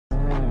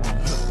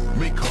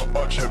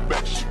Check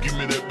back, she give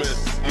me that back.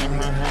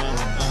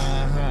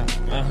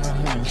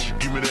 She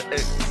give me that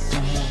X.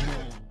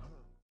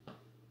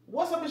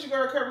 What's up, it's your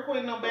girl Kirby Queen,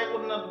 and I'm back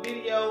with another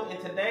video. In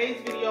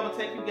today's video, I'm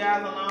gonna take you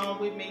guys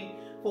along with me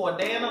for a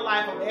day in the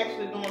life. I'm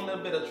actually doing a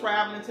little bit of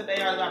traveling today.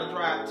 I gotta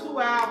drive 2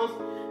 hours,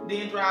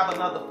 then drive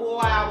another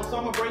 4 hours. So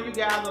I'm gonna bring you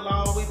guys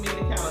along with me to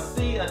kind of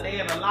see a day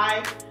in the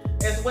life,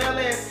 as well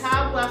as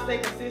how do I stay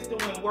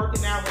consistent when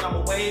working out, when I'm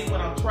away,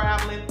 when I'm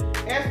traveling,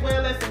 as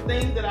well as some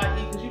things that I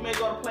eat, because you may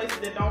go to places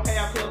that don't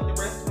have healthy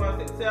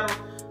restaurants, etc.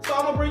 So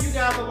I'm gonna bring you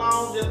guys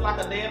along just like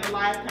a day in the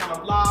life kind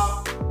of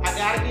vlog. I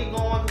gotta get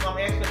going because I'm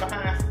actually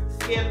behind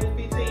schedule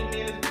 15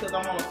 minutes because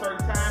I'm on a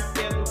certain time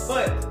schedule,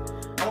 but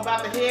I'm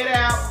about to head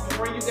out. I'm gonna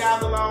bring you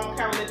guys along,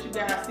 kind of let you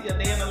guys see a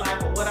day in the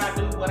life of what I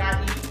do, what I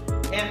eat,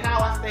 and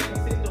how I stay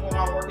consistent when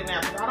I'm working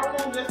out. Because I don't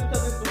want just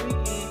because it's the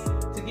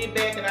weekend to get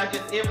back and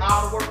if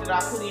all the work that I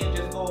put in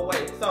just go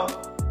away. So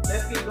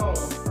let's get going.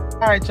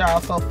 All right, y'all,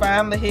 so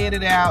finally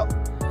headed out.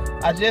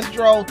 I just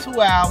drove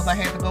 2 hours. I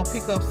had to go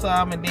pick up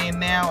some, and then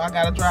now I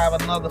gotta drive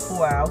another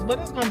 4 hours. But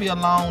it's gonna be a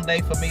long day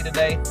for me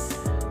today.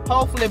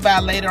 Hopefully by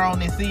later on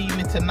this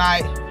evening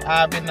tonight,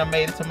 I've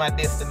made it to my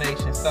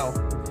destination. So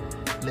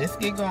let's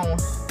get going.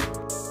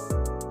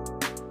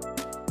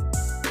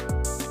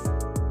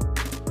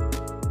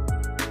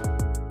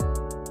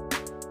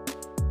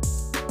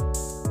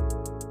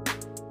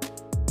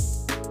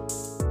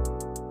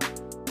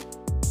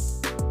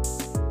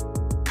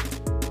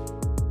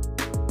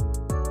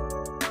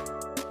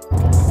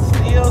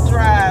 Still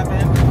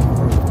driving.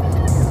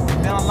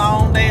 Been a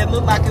long day. It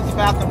looked like it's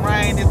about to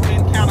rain. It's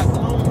been kind of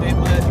gloomy,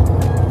 but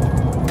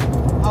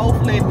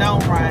hopefully it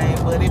don't rain.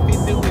 But if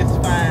it do, it's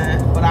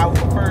fine. But I would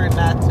prefer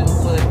not to.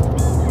 But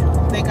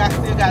I think I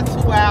still got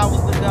 2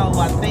 hours to go.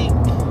 I think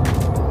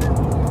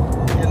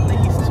at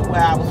least 2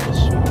 hours for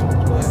sure.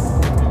 But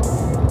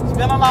it's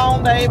been a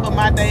long day, but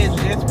my day is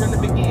just really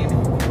beginning.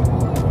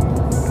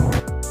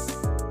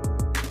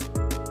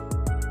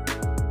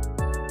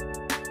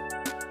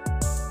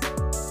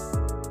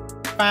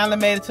 Finally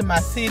made it to my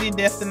city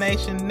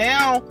destination.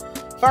 Now,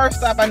 first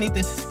stop, I need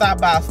to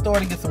stop by a store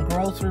to get some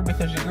groceries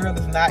because your girl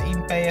is not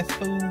eating fast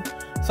food.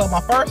 So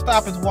my first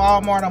stop is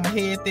Walmart. I'm gonna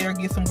head there,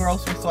 get some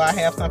groceries so I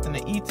have something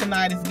to eat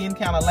tonight. It's getting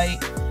kind of late.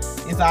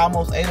 It's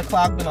almost 8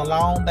 o'clock, been a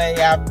long day.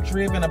 I've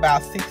driven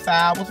about 6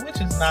 hours, which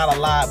is not a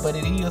lot, but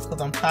it is because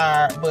I'm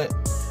tired. But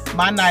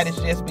my night is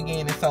just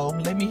beginning. So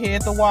let me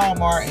head to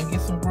Walmart and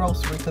get some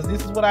groceries because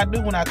this is what I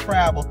do when I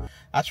travel.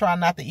 I try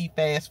not to eat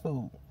fast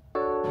food.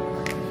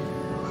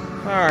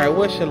 Alright,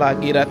 what shall I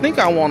get? I think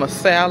I want a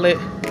salad.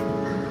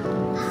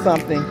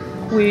 Something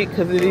quick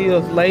because it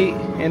is late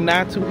and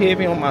not too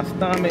heavy on my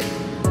stomach.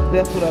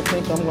 That's what I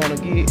think I'm going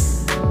to get.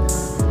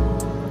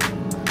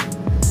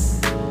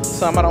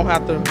 Something I don't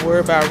have to worry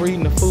about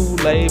reading the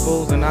food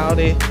labels and all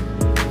that.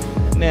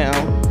 Now,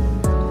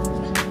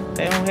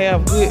 they don't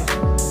have good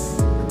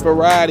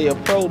variety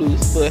of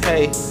produce, but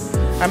hey,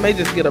 I may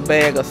just get a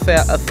bag of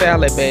a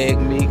salad bag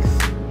mix.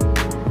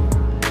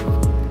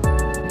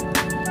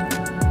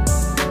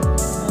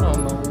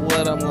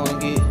 I'm gonna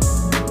get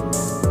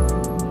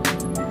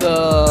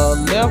the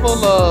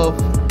level of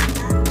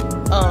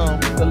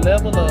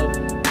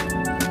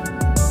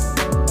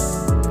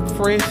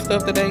fresh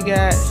stuff that they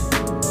got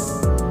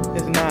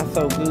is not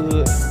so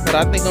good, but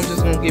I think I'm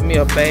just gonna get me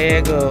a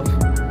bag of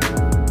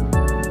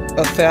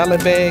a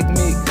salad bag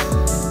mix.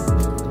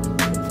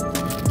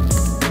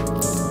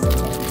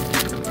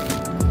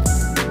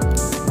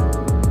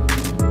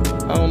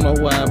 I don't know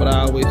why, but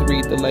I always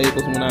read the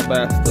labels when I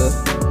buy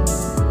stuff.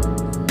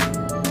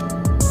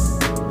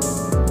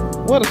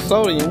 What a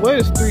sodium? Where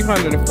is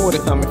 340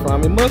 coming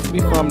from? It must be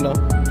from the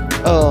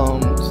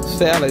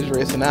salad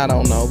dressing. I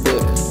don't know,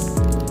 but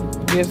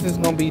I guess it's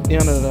gonna be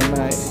dinner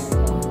tonight.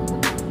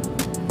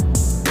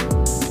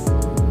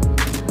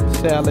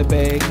 Salad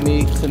bag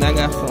mix, and I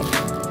got some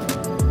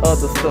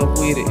other stuff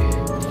with it.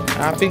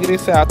 I'll figure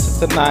this out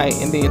tonight,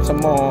 and then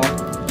tomorrow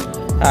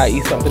I'll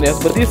eat something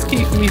else. But this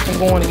keeps me from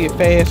going to get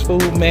fast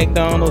food,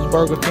 McDonald's,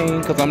 Burger King,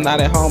 because I'm not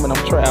at home and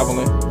I'm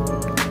traveling.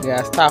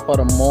 Guys, top of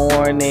the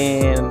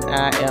morning.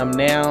 I am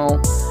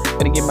now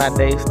gonna get my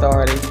day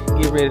started,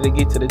 get ready to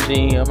get to the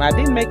gym. I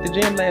didn't make the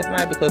gym last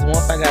night because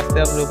once I got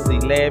settled it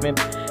was 11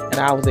 and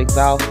I was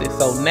exhausted.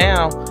 So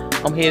now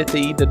I'm headed to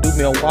either do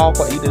me a walk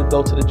or either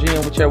go to the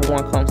gym, whichever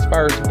one comes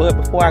first. But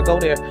before I go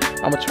there,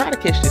 I'm gonna try to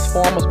catch this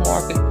farmer's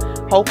market.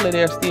 Hopefully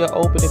they're still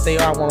open. If they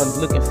are, I want to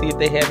look and see if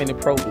they have any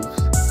produce.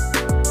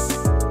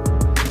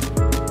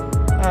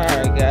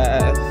 Alright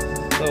guys,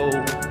 so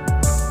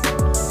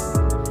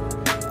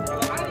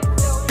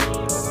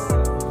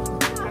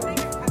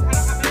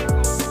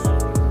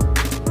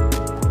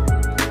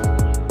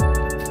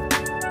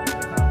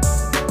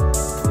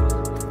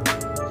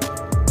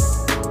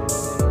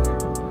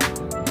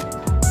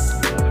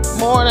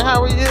morning,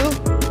 how are you?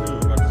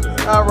 Good.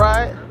 All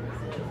right.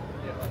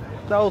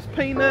 Those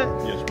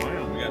peanuts? Yes,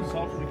 ma'am. We got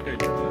sausage and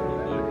ketchup.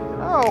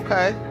 Oh,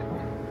 okay.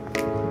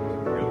 Have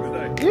a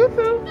good day. You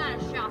too. Not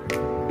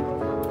shopping.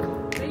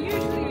 They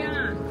usually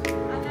aren't.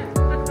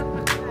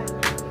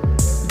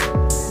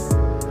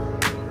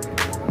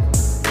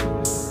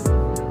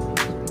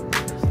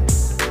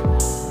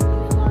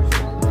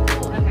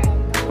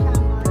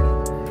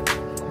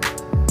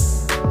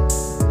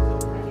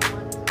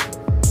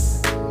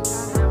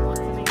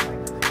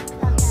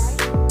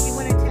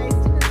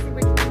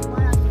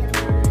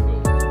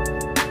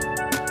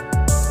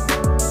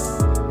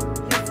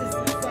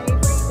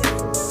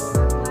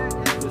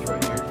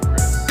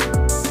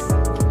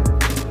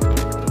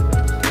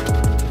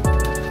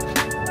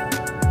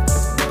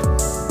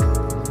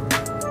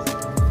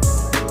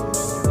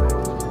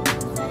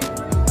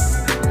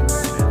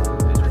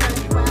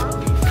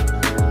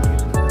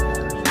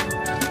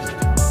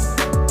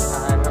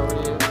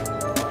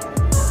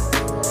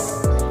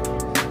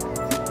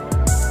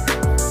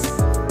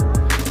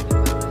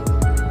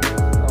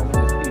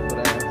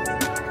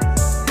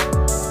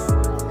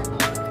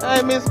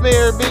 morning, Miss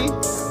Mary B.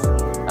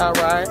 All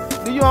right.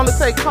 Do you only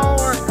take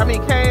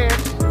cash?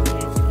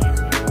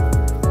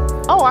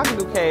 Oh, I can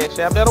do cash.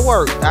 That better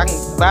work. I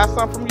can buy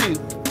some from you.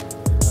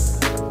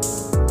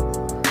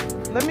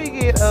 Let me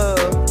get,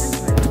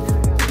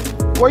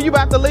 were you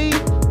about to leave?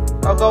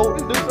 Or go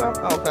do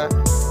something? Okay.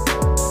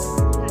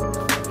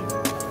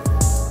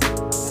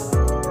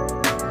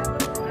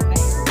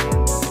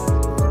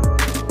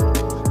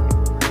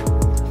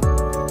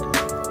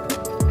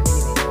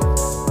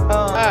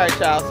 Alright,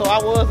 y'all. So I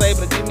was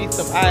able to get me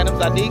some items.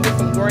 I did get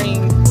some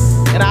greens.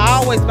 And I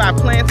always buy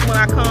plants when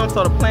I come.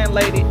 So the plant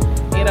lady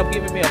ended up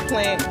giving me a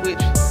plant, which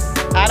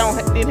I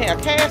didn't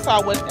have cash, so I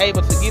wasn't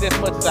able to get as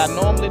much as I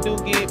normally do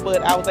get,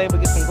 but I was able to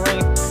get some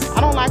greens.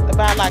 I don't like to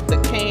buy like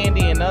the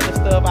candy and other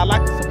stuff. I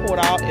like to support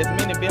as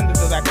many vendors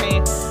as I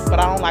can, but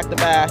I don't like to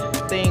buy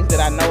things that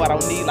I know I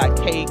don't need, like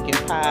cake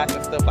and pies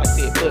and stuff like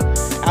that. But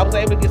I was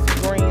able to get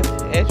some greens.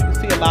 As you can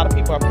see, a lot of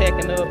people are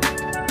packing up,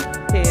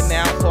 heading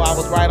out, so I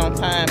was right on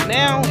time.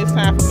 Now it's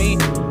time for me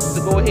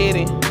to go ahead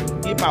and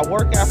get my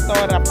workout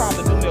started. I'll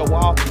probably do me a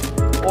walk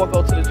or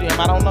go to the gym.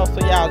 I don't know, so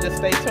y'all just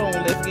stay tuned.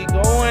 Let's get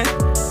going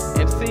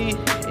and see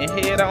and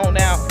head on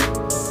out.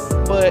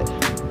 But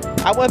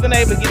I wasn't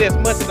able to get as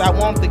much as I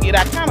wanted to get.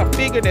 I kind of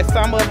figured that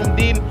some of them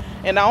didn't,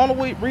 and the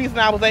only reason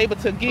I was able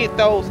to get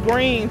those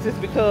greens is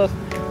because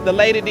the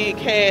lady did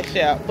cash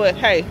out. But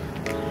hey,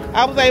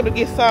 I was able to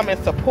get some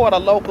and support a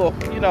local,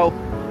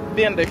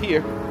 vendor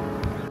here.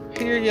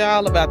 Here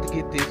y'all, about to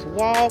get this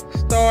walk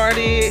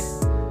started.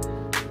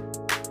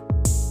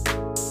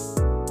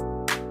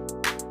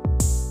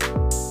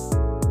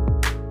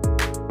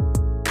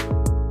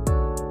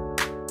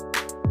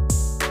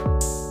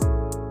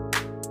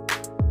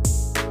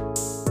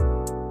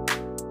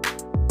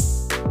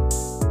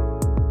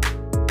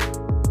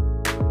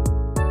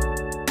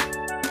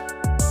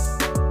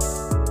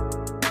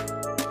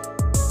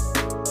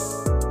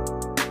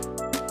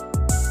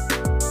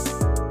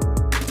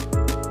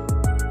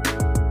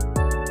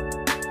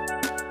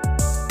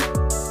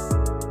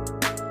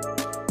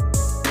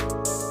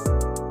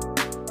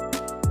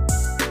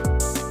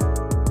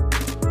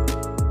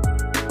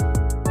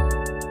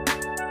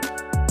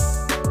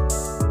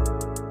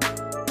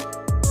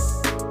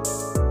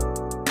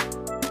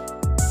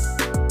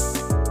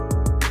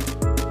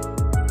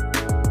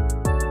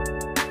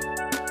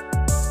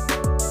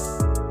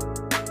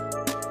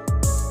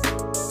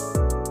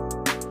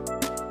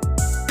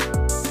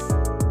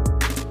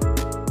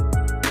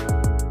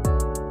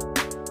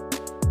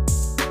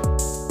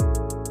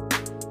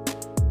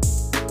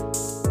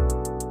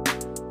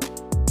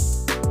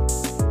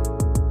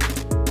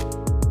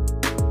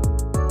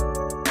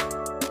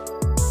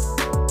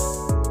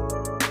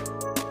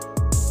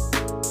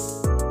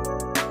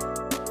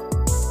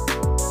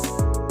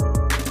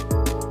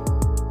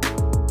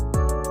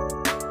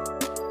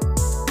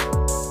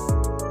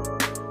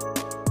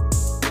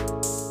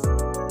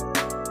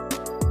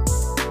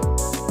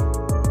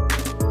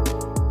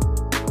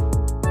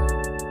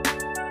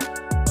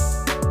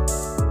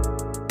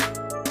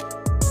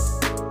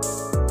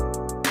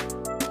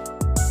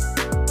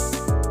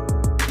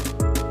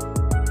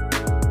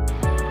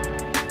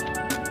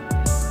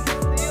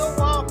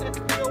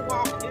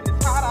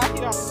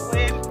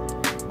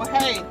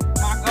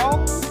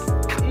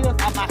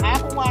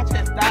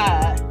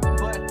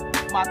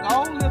 My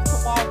goal is to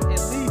walk at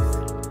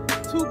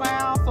least 2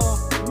 miles. So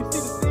you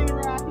see the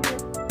scenery out here,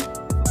 it's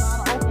a lot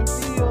of open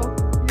field,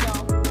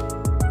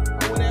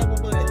 or whatever.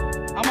 But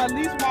I'm gonna at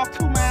least walk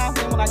 2 miles.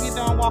 And when I get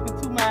done walking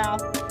 2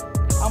 miles,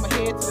 I'm gonna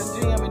head to the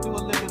gym and do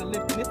a little bit of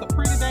lifting. It's a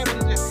pretty day, but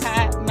it's just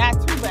hot, not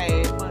too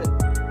bad. But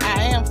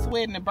I am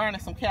sweating and burning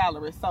some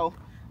calories. So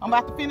I'm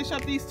about to finish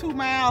up these 2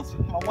 miles.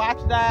 My watch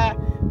died,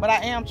 but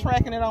I am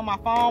tracking it on my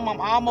phone. I'm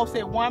almost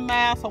at 1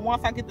 mile. So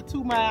once I get to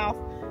 2 miles,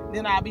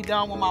 then I'll be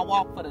done with my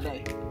walk for the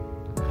day.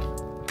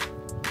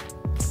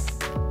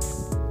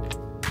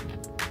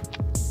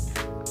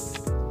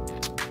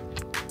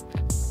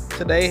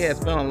 Today has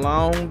been a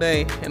long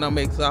day and I'm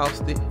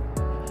exhausted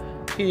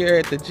here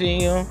at the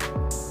gym.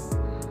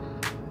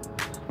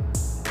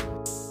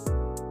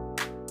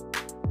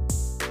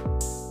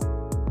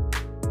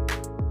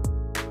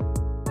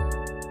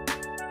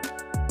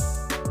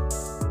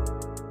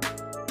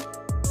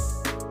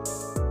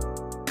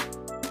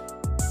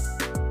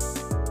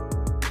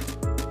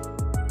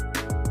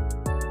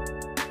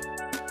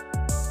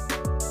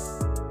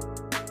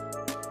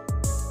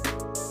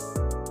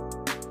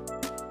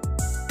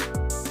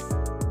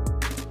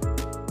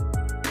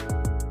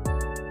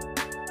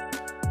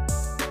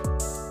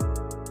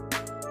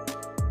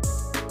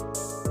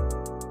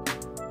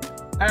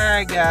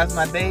 Alright guys,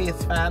 my day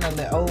is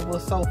finally over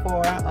so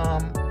far.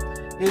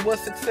 It was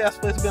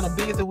successful. It's been a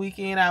busy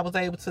weekend. I was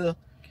able to,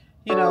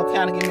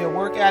 kind of get me a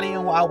workout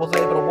in while I was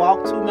able to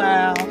walk 2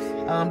 miles.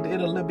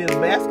 Did a little bit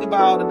of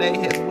basketball today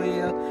as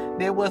well.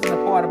 That wasn't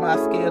a part of my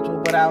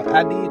schedule, but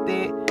I did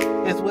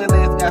that, as well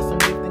as got some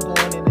lifting